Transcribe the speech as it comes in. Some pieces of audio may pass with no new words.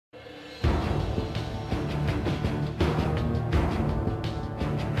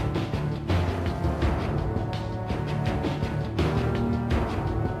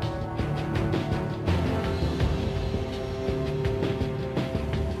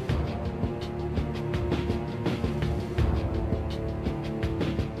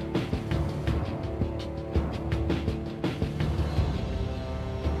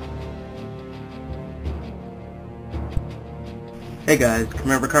Hey guys,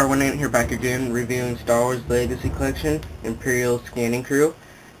 Remember Car 18 here back again, reviewing Star Wars Legacy Collection, Imperial Scanning Crew.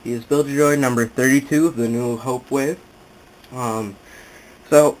 He is Build Droid number 32 of the New Hope Wave.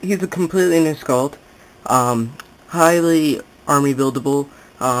 So he's a completely new sculpt, highly army buildable.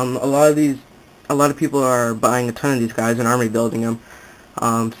 A lot of people are buying a ton of these guys and army building them,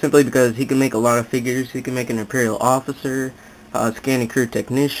 simply because he can make a lot of figures. He can make an Imperial officer, scanning crew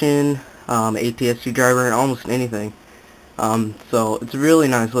technician, ATST driver, and almost anything. So it's a really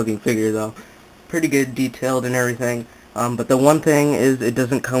nice looking figure though. Pretty good detailed and everything. But the one thing is it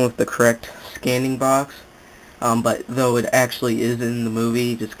doesn't come with the correct scanning box. But though it actually is in the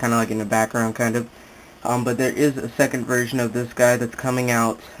movie, just kind of like in the background kind of. But there is a second version of this guy that's coming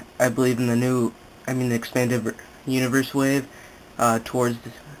out, I believe in the expanded universe wave, towards,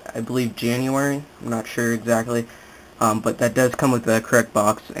 I believe, January. I'm not sure exactly. But that does come with the correct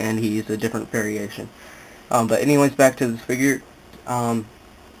box, and he's a different variation. But anyways, back to this figure.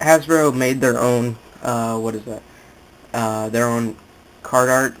 Hasbro made their own, their own card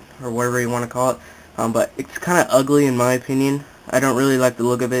art, or whatever you want to call it. But it's kind of ugly in my opinion. I don't really like the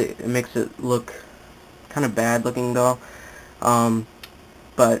look of it. It makes it look kind of bad looking though.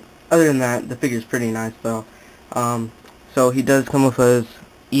 But other than that, the figure's pretty nice though. So he does come with his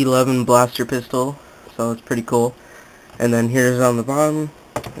E11 blaster pistol, so it's pretty cool. And then here's on the bottom,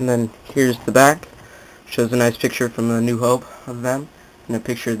 and then here's the back. Shows a nice picture from the New Hope of them, and a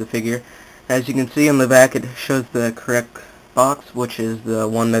picture of the figure. As you can see on the back, it shows the correct box, which is the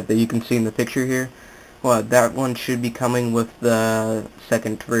one that you can see in the picture here. Well, that one should be coming with the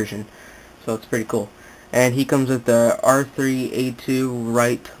second version, so it's pretty cool. And he comes with the R3A2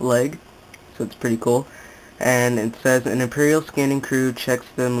 right leg, so it's pretty cool. And it says, an Imperial scanning crew checks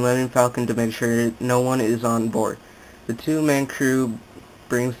the Millennium Falcon to make sure no one is on board. The two-man crew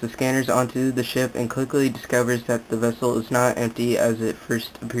brings the scanners onto the ship and quickly discovers that the vessel is not empty as it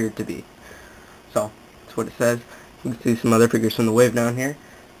first appeared to be. So, that's what it says. You can see some other figures from the wave down here.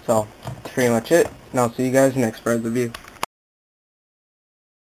 So, that's pretty much it, and I'll see you guys next part of the review.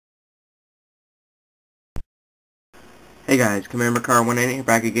 Hey guys, Commander Car 18 here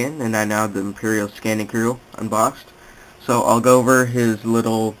back again, and I now have the Imperial Scanning Crew unboxed. So, I'll go over his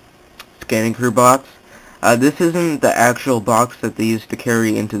little Scanning Crew box. This isn't the actual box that they used to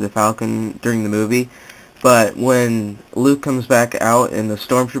carry into the Falcon during the movie, but when Luke comes back out in the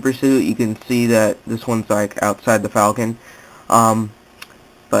Stormtrooper suit, you can see that this one's like outside the Falcon.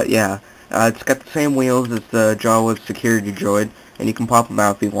 But yeah, it's got the same wheels as the Jawa security droid, and you can pop them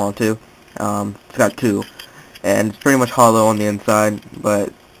out if you want to. It's got two, and it's pretty much hollow on the inside,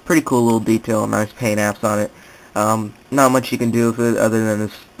 but pretty cool little detail, nice paint apps on it. Not much you can do with it other than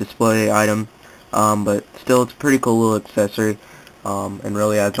this display item. But still, it's a pretty cool little accessory, and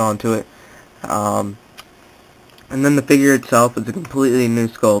really adds on to it. And then the figure itself is a completely new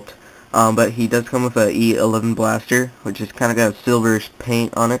sculpt, but he does come with a E11 blaster, which is kind of got a silverish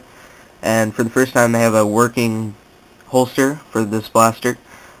paint on it. And for the first time, they have a working holster for this blaster.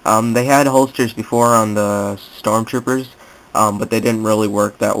 They had holsters before on the Stormtroopers, but they didn't really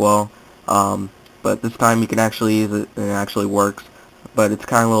work that well. But this time you can actually use it, and it actually works. But it's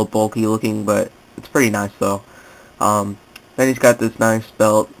kind of a little bulky looking, but it's pretty nice though. Then he's got this nice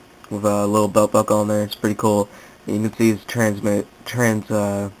belt with a little belt buckle on there. It's pretty cool. And you can see his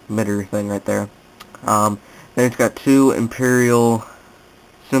transmitter thing right there. Then he's got two Imperial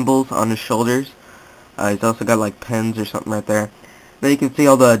symbols on his shoulders. He's also got like pens or something right there. Then you can see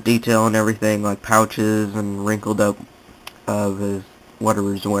all the detail and everything, like pouches and wrinkled up of his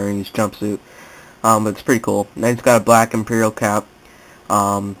whatever he's wearing, his jumpsuit. But it's pretty cool. Then he's got a black Imperial cap.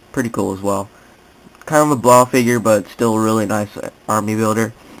 Pretty cool as well. Kind of a blah figure, but still a really nice army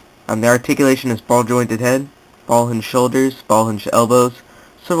builder. The articulation is ball jointed head, ball hinged shoulders, ball hinged elbows,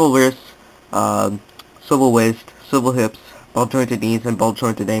 swivel wrists, swivel waist, swivel hips, ball jointed knees, and ball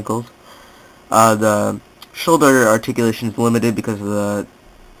jointed ankles. The shoulder articulation is limited because of the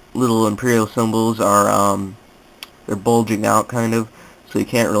little Imperial symbols are they're bulging out kind of, so you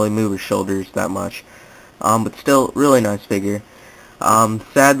can't really move his shoulders that much. But still, really nice figure.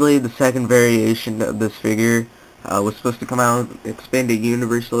 Sadly, the second variation of this figure was supposed to come out expanded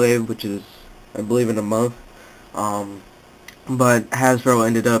universe wave, which is, I believe, in a month. But Hasbro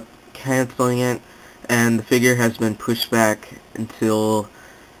ended up canceling it, and the figure has been pushed back until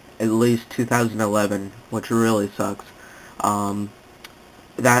at least 2011, which really sucks.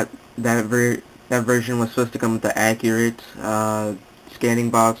 That version was supposed to come with the accurate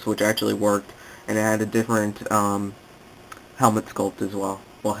scanning box, which actually worked, and it had a different helmet sculpt as well.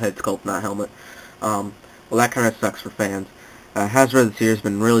 Well, head sculpt, not helmet. Well, that kind of sucks for fans. Hasbro this year has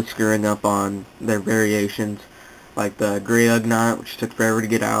been really screwing up on their variations. like the Grey Ugnaught, which took forever to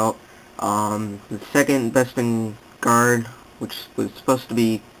get out. The second best in Guard, which was supposed to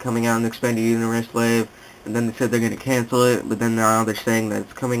be coming out in the Expanded Universe Wave, and then they said they're going to cancel it, but then now they're saying that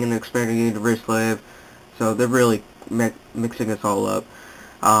it's coming in the Expanded Universe Wave, so they're really mixing this all up.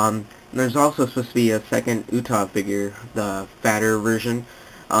 There's also supposed to be a second Utah figure, the fatter version,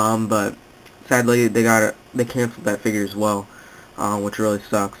 but sadly they canceled that figure as well, which really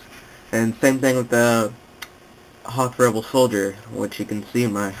sucks. And same thing with the Hawk Rebel Soldier, which you can see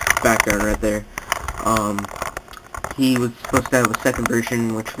in my background right there. He was supposed to have a second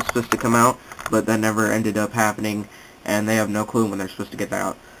version, which was supposed to come out, but that never ended up happening, and they have no clue when they're supposed to get that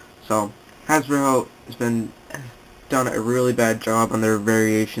out. So Hasbro has done a really bad job on their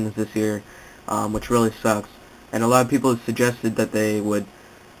variations this year, which really sucks. And a lot of people have suggested that they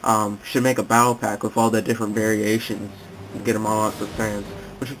should make a battle pack with all the different variations and get them all out to fans,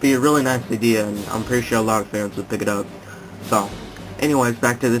 which would be a really nice idea, and I'm pretty sure a lot of fans would pick it up. So, anyways,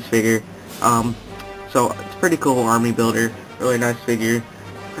 back to this figure. So it's a pretty cool army builder, really nice figure,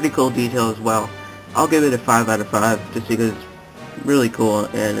 pretty cool detail as well. I'll give it a 5 out of 5, just because it's really cool,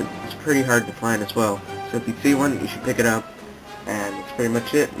 and it's pretty hard to find as well. So if you see one, you should pick it up, and that's pretty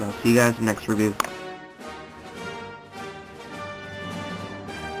much it, and I'll see you guys in the next review.